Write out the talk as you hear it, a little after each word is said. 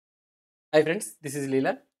Hi friends, this is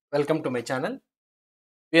Leela. Welcome to my channel.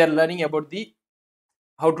 We are learning about the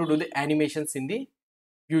how to do the animations in the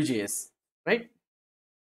Vue.js, right?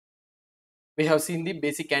 We have seen the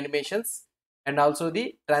basic animations and also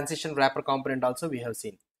the transition wrapper component also we have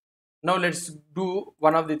seen. Now let's do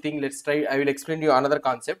one of the thing. Let's try. I will explain you another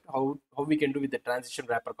concept how we can do with the transition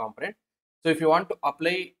wrapper component. So if you want to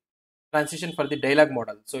apply transition for the dialog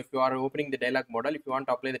model, so if you are opening the dialog model, if you want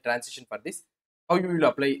to apply the transition for this, how you will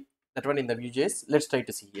apply that one in the Vue.js? Let's try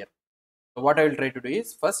to see here. So what I will try to do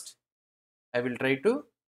is first I will try to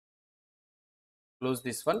close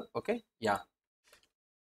this one. Okay, yeah,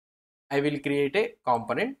 I will create a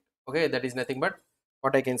component. Okay, that is nothing but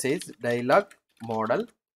what I can say is dialog model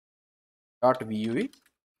dot vue.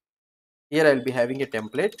 Here I will be having a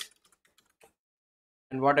template,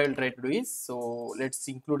 and what I will try to do is, so let's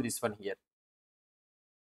include this one here.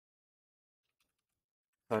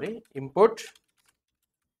 Sorry, import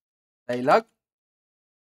dialog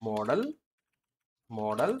model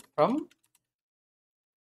from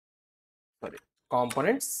sorry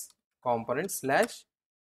components slash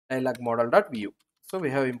dialog model dot vue. So we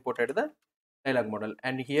have imported the dialog model,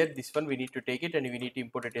 and here this one we need to take it and we need to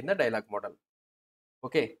import it in the dialog model.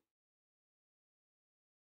 Okay,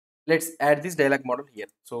 let's add this dialog model here.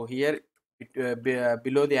 So here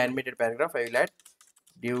below the animated paragraph I will add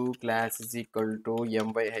div class is equal to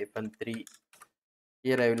my hyphen 3.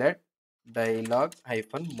 Here I will add dialog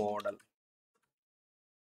hyphen model,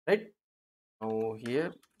 right? Now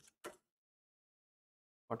here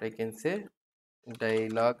what I can say,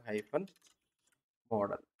 dialog hyphen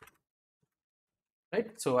model,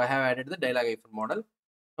 right? So I have added the dialog hyphen model.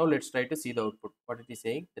 Now let's try to see the output. What it is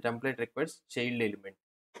saying, the template requires child element.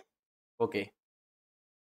 Okay,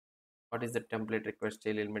 what is the template requires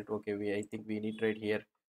child element? Okay, I think we need right here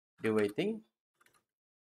div, I think.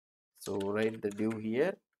 So write the div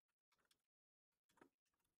here,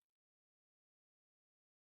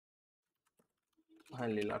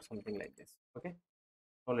 handle or something like this. Okay,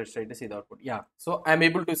 now let's try to see the output. Yeah, so I am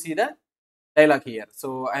able to see the dialog here.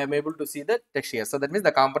 So I am able to see the text here. So that means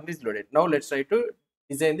the component is loaded. Now let's try to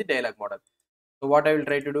design the dialog model. So what I will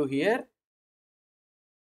try to do here,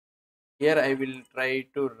 I will try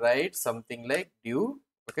to write something like div.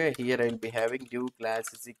 Okay, here I will be having div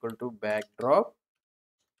class is equal to backdrop.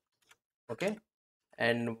 Okay,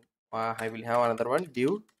 and I will have another one,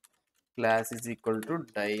 div class is equal to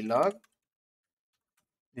dialog.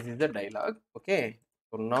 This is the dialog. Okay,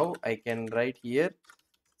 so now I can write here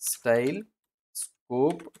style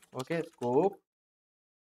scope. Okay, scope,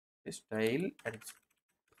 style and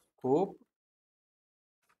scope,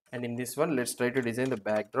 and in this one let's try to design the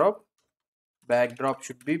backdrop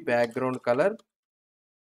should be background color.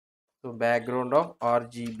 So background of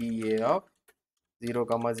RGBA of 0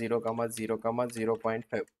 comma 0 comma 0 comma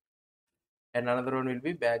 0.5, and another one will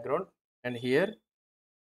be background, and here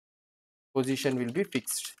position will be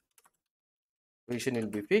fixed,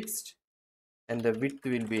 and the width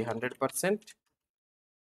will be 100%.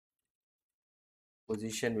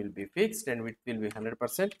 Position will be fixed and width will be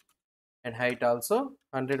 100%, and height also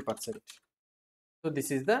 100%. So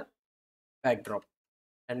this is the backdrop,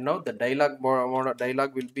 and now the dialog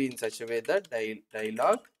will be in such a way that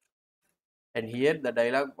dialog, and here the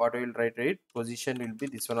dialog what I will write it, position will be,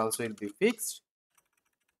 this one also will be fixed.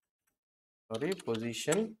 Sorry,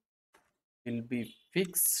 position will be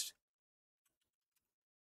fixed,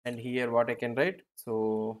 and here what I can write,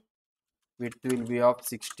 so width will be of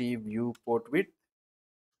 60 viewport width.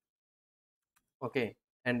 Okay,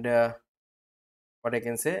 and what I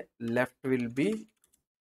can say, left will be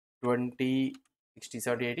 20, 60,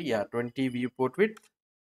 70, 80, yeah, 20 viewport width.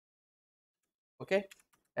 Okay,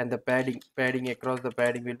 and the padding across the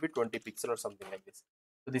padding will be 20 pixel or something like this.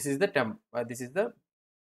 So this is the this is the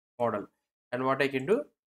model, and what I can do,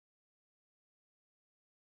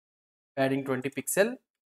 padding 20 pixel,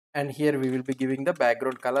 and here we will be giving the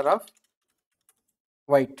background color of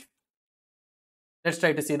white. Let's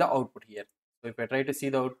try to see the output here. So if I try to see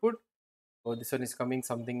the output, so this one is coming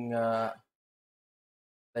something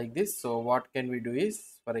like this. So what can we do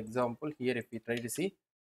is, for example, here if we try to see,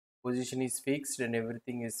 position is fixed and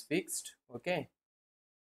everything is fixed. Okay,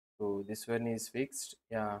 so this one is fixed,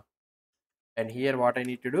 yeah, and here what I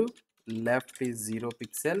need to do, left is 0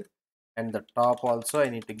 pixel, and the top also I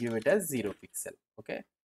need to give it as 0 pixel. Okay,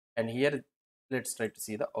 and here let's try to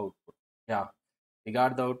see the output. Yeah, we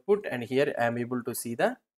got the output, and here I am able to see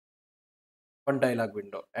the one dialog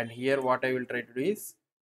window, and here what I will try to do is,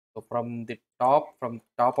 so from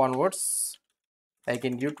top onwards I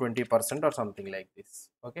can give 20% or something like this.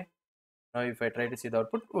 Okay, now if I try to see the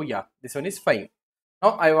output, oh yeah, this one is fine.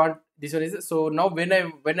 Now I want this one is, so now when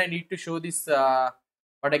I need to show this,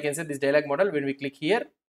 what I can say, this dialog model, when we click here,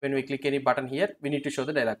 when we click any button here, we need to show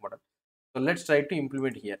the dialog model. So let's try to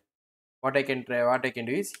implement here. What I can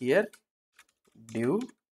do is here div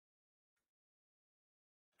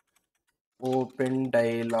open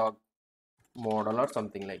dialog model or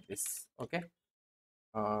something like this. Okay,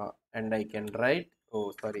 and I can write,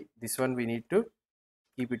 oh sorry, this one we need to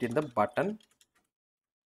keep it in the button.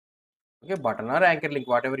 Okay, button or anchor link,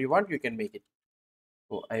 whatever you want, you can make it.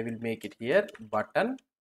 So I will make it here button,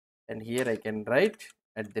 and here I can write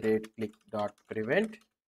 @click dot prevent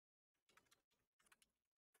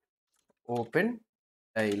open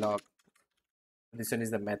dialog. This one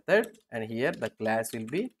is the method, and here the class will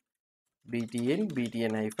be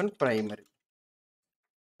btn hyphen primary.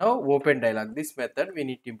 Now open dialog, this method we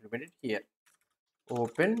need to implement it here.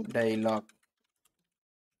 Open dialog.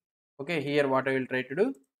 Okay, here what I will try to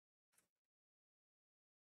do,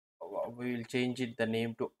 we will change it the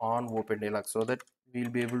name to on open dialog, so that we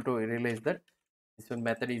will be able to realize that this one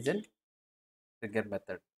method is a trigger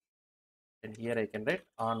method. And here I can write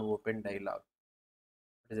on open dialog.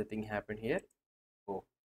 What is the thing happen here? Oh,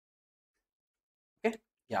 okay,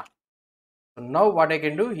 yeah. So now what I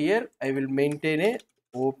can do here, I will maintain a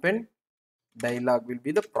open dialog will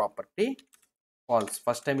be the property false.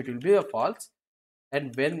 First time it will be a false,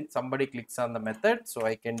 and when somebody clicks on the method, so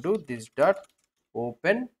I can do this dot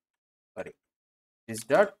open, sorry, this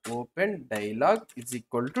dot open dialog is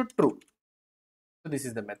equal to true. So this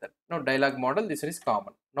is the method. Now dialog model, this one is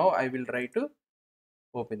common. Now I will try to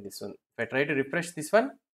open this one. If I try to refresh this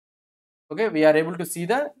one, okay, we are able to see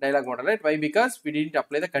the dialog model, right? Why? Because we didn't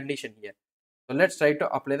apply the condition here. So let's try to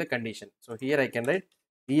apply the condition. So here I can write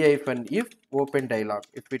if open dialog.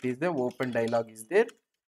 If it is the open dialog is there,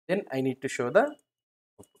 then I need to show the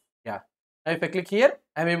output. Yeah. Now if I click here,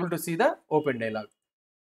 I am able to see the open dialog.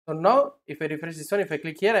 So now if I refresh this one, if I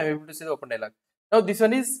click here, I am able to see the open dialog. Now this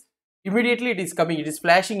one is immediately it is coming, it is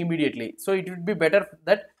flashing immediately. So it would be better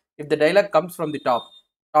that if the dialog comes from the top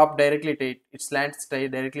directly, it slants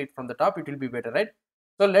directly from the top, it will be better, right?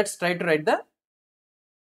 So let's try to write the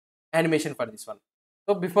animation for this one.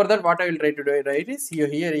 So before that, what I will try to do right is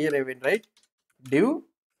here I will write div,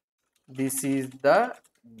 this is the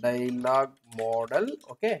dialog model.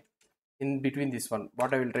 Okay, in between this one,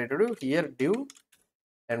 what I will try to do here div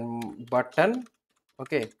and button.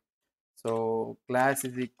 Okay, so class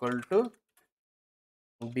is equal to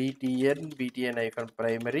btn hyphen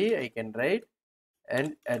primary, I can write,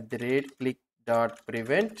 and @click dot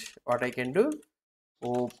prevent, what I can do,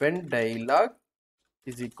 open dialog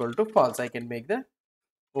is equal to false. I can make the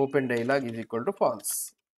open dialog is equal to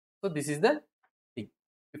false. So this is the thing.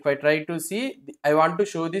 If I try to see, I want to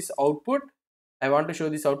show this output,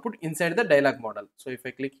 inside the dialog model. So if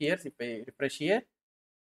I click here, if I refresh here,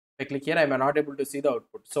 if I click here, I am not able to see the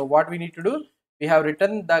output. So what we need to do, we have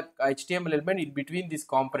written the HTML element in between this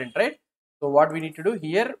component, right? So what we need to do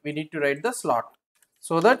here, we need to write the slot,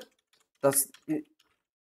 so that the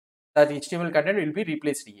that HTML content will be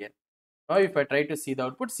replaced here. Now if I try to see the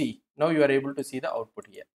output, see, now you are able to see the output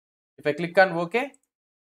here. If I click on OK,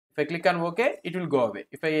 it will go away.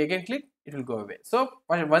 If I again click, it will go away. So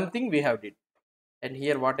one thing we have did. And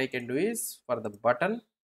here what I can do is, for the button,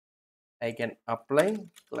 I can apply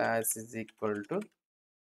class is equal to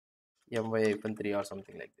my-3 or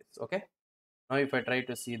something like this. Okay. Now if I try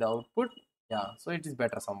to see the output, yeah, so it is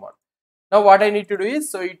better somewhat. Now what I need to do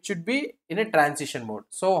is, so it should be in a transition mode.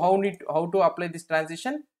 So how to apply this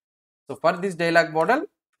transition? So for this dialog model,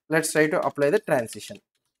 let's try to apply the transition.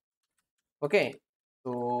 Okay,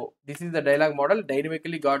 so this is the dialog model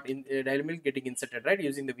dynamically getting inserted, right,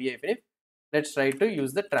 using the VI. Let's try to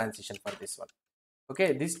use the transition for this one.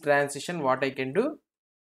 Okay, this transition, what I can do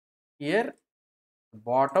here,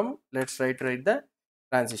 bottom, let's try to write the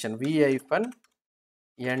transition v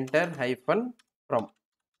enter from.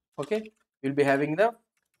 Okay, we'll be having the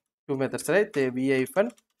two methods, right? The v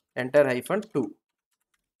enter 2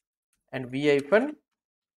 and v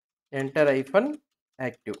enter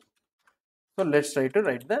active. So let's try to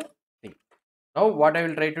write the thing. Now what I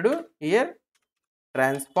will try to do here,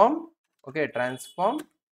 transform. Okay, transform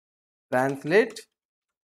translate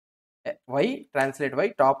y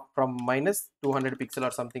top from -200 pixel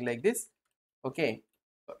or something like this. Okay,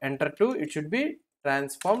 so enter 2, it should be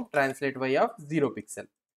transform translate y of 0 pixel.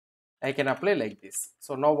 I can apply like this.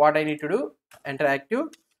 So now what I need to do, enter active.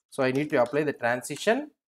 So I need to apply the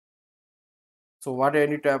transition. So what I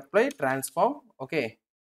need to apply, transform. Okay,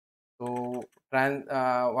 so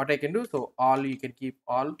what I can do, so all, you can keep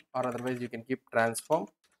all, or otherwise you can keep transform.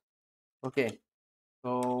 Okay,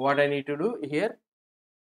 so what I need to do here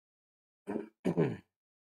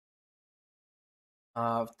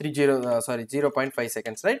 0.5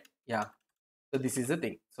 seconds, right? Yeah. So this is the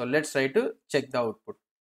thing. So let's try to check the output.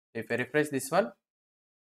 If I refresh this one,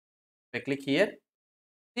 if I click here,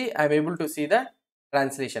 see, I'm able to see the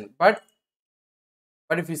translation. But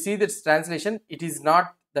if you see this translation, it is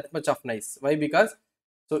not that much of nice. Why? Because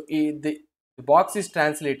so the box is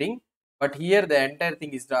translating, but here the entire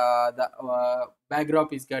thing is the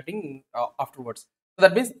backdrop is getting afterwards. So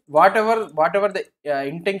that means whatever the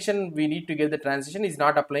intention we need to get the transition is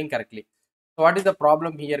not applying correctly. So what is the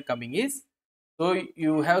problem here coming is, so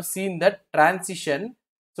you have seen that transition,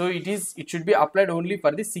 so it should be applied only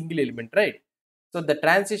for the single element, right? So the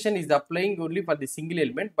transition is applying only for the single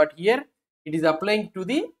element, but here it is applying to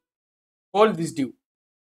the whole this div.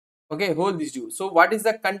 Okay, whole this div. So what is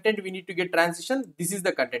the content we need to get transition? This is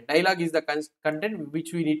the content. Dialog is the content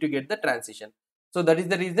which we need to get the transition. So that is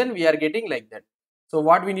the reason we are getting like that. So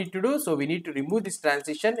what we need to do? So we need to remove this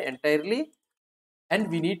transition entirely, and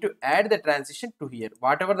we need to add the transition to here.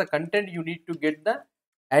 Whatever the content you need to get the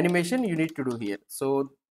animation, you need to do here.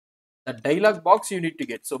 So the dialog box you need to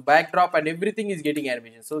get. So backdrop and everything is getting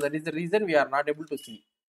animation. So that is the reason we are not able to see.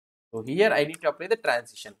 So here I need to apply the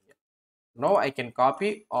transition here. Now I can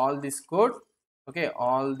copy all this code, okay,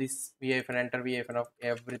 all this VIF and enter VIF and of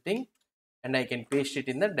everything, and I can paste it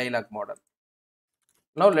in the dialog model.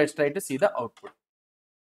 Now let's try to see the output.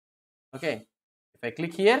 Okay, if I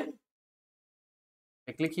click here,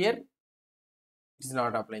 it is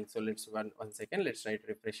not applying. So let's one second. Let's try to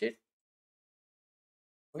refresh it.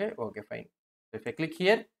 Okay, fine. So if I click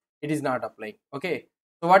here, it is not applying. Okay,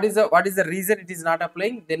 so what is the reason it is not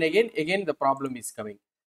applying? Then again the problem is coming.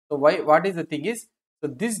 So what is the thing is, so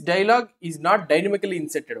this dialog is not dynamically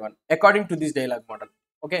inserted one according to this dialog model.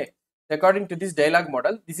 Okay, according to this dialog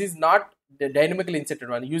model, this is not the dynamically inserted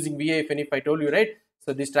one using VIF and if I told you, right?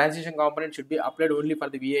 So this transition component should be applied only for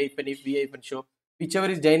the VIF and if VIF and show, whichever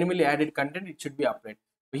is dynamically added content, it should be applied.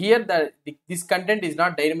 Here this content is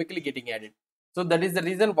not dynamically getting added. So that is the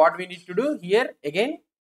reason what we need to do here again,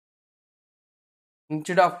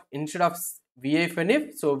 instead of VIF and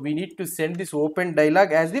if, so we need to send this open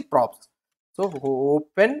dialog as the props. So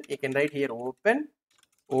open, you can write here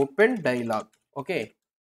open dialog. Okay,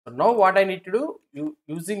 so now what I need to do,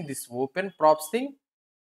 using this open props thing,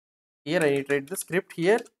 here I need to write the script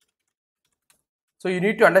here. So you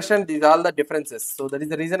need to understand these all the differences. So that is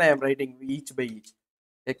the reason I am writing each by each.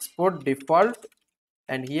 Export default,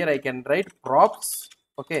 and here I can write props.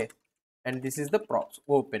 Okay, and this is the props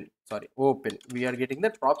open. We are getting the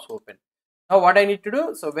props open. Now what I need to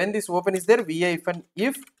do, so when this open is there, VIF and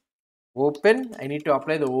if open, I need to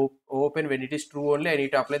apply the open. When it is true only, I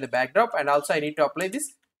need to apply the backdrop, and also I need to apply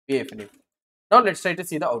this VIF and if. Now let's try to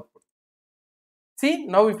see the output. See,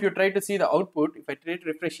 now if you try to see the output, if I try to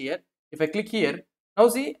refresh here, if I click here, now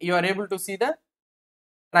see, you are able to see the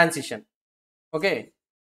transition. Okay,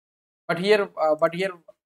 but here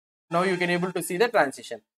now you can able to see the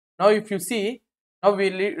transition. Now if you see,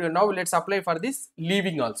 now let's apply for this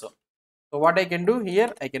leaving also. So what I can do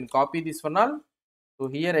here, I can copy this one all. So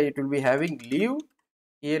here it will be having leave,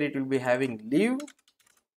 here it will be having leave,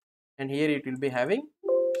 and here it will be having,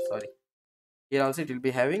 here also it will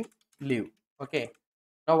be having leave. Okay,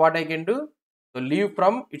 now what I can do, so leave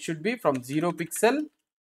from, it should be from 0 pixel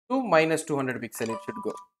to minus 200 pixel it should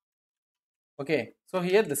go. Okay, so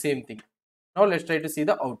here the same thing. Now let's try to see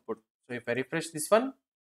the output. So if I refresh this one,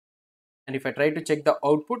 and if I try to check the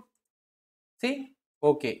output, see,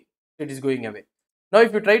 okay, it is going away. Now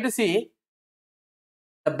if you try to see,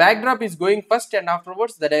 the backdrop is going first and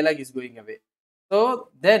afterwards the dialog is going away. So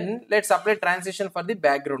then let's apply transition for the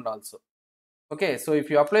background also. Okay, so if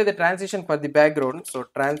you apply the transition for the background, so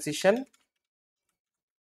transition,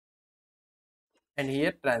 and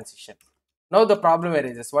here transition. Now the problem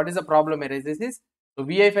arises. What is the problem arises is, so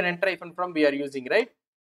VIF and enter from we are using, right?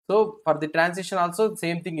 So for the transition also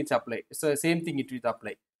same thing is applied. So same thing it will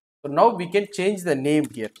apply. So now we can change the name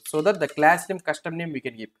here, so that the class name, custom name we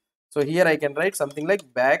can give. So here I can write something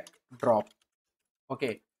like backdrop.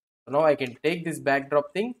 Okay, so now I can take this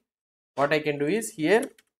backdrop thing. What I can do is here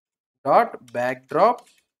dot backdrop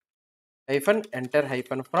hyphen enter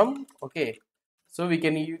hyphen from. Okay, so we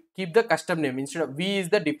can keep the custom name instead of V is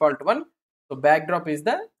the default one. So backdrop is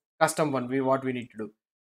the custom one. What we need to do.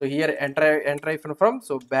 So here enter hyphen from.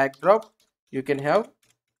 So backdrop you can have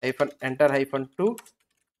hyphen enter hyphen 2,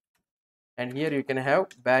 and here you can have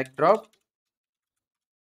backdrop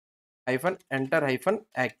hyphen enter hyphen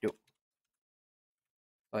active.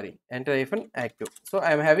 Enter hyphen active. So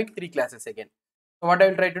I am having 3 classes again. So what I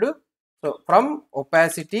will try to do. So from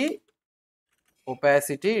opacity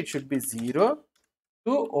it should be 0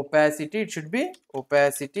 to opacity it should be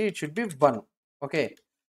 1. Okay,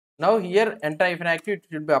 now here enter hyphen active, it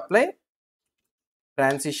should be apply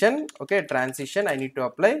transition. Okay, transition I need to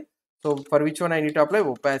apply. So for which one I need to apply?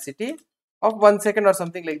 Opacity of 1 second or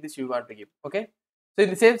something like this you want to give. Okay, so in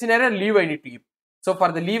the same scenario, leave I need to give. So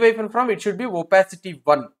for the leave hyphen from, it should be opacity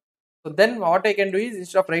 1. So then what I can do is,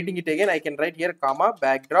 instead of writing it again, I can write here comma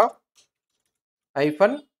backdrop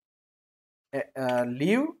hyphen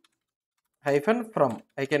leave hyphen from.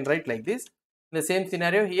 I can write like this. In the same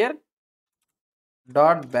scenario here,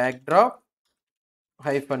 dot backdrop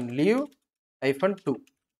hyphen leave hyphen 2.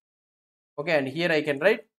 Okay, and here I can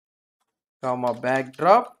write comma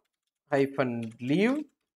backdrop hyphen leave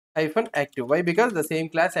hyphen active. Why? Because the same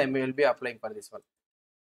class I will be applying for this one.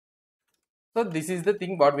 So this is the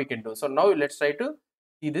thing what we can do. So now let's try to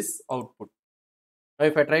see this output. Now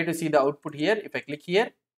if I try to see the output here, if I click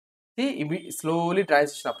here, see it will slowly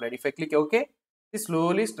transition applied. If I click OK, see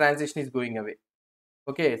slowly transition is going away.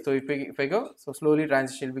 Okay, so if I go, so slowly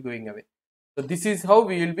transition will be going away. So this is how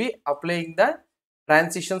we will be applying the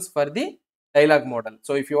transitions for the dialog model.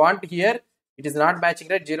 So if you want here, it is not matching,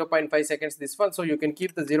 right, 0.5 seconds this one, so you can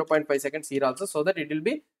keep the 0.5 seconds here also, so that it will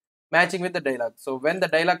be matching with the dialog. So when the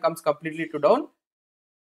dialog comes completely to down,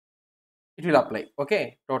 it will apply.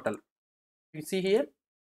 Okay, total. You see here,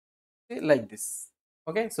 see, like this.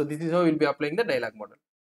 Okay, so this is how we will be applying the dialog model.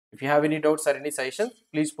 If you have any doubts or any suggestions,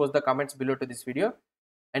 please post the comments below to this video.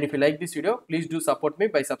 And if you like this video, please do support me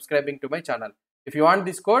by subscribing to my channel. If you want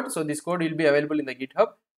this code, so this code will be available in the GitHub,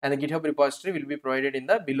 and the GitHub repository will be provided in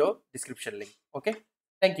the below description link. Okay,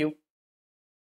 thank you.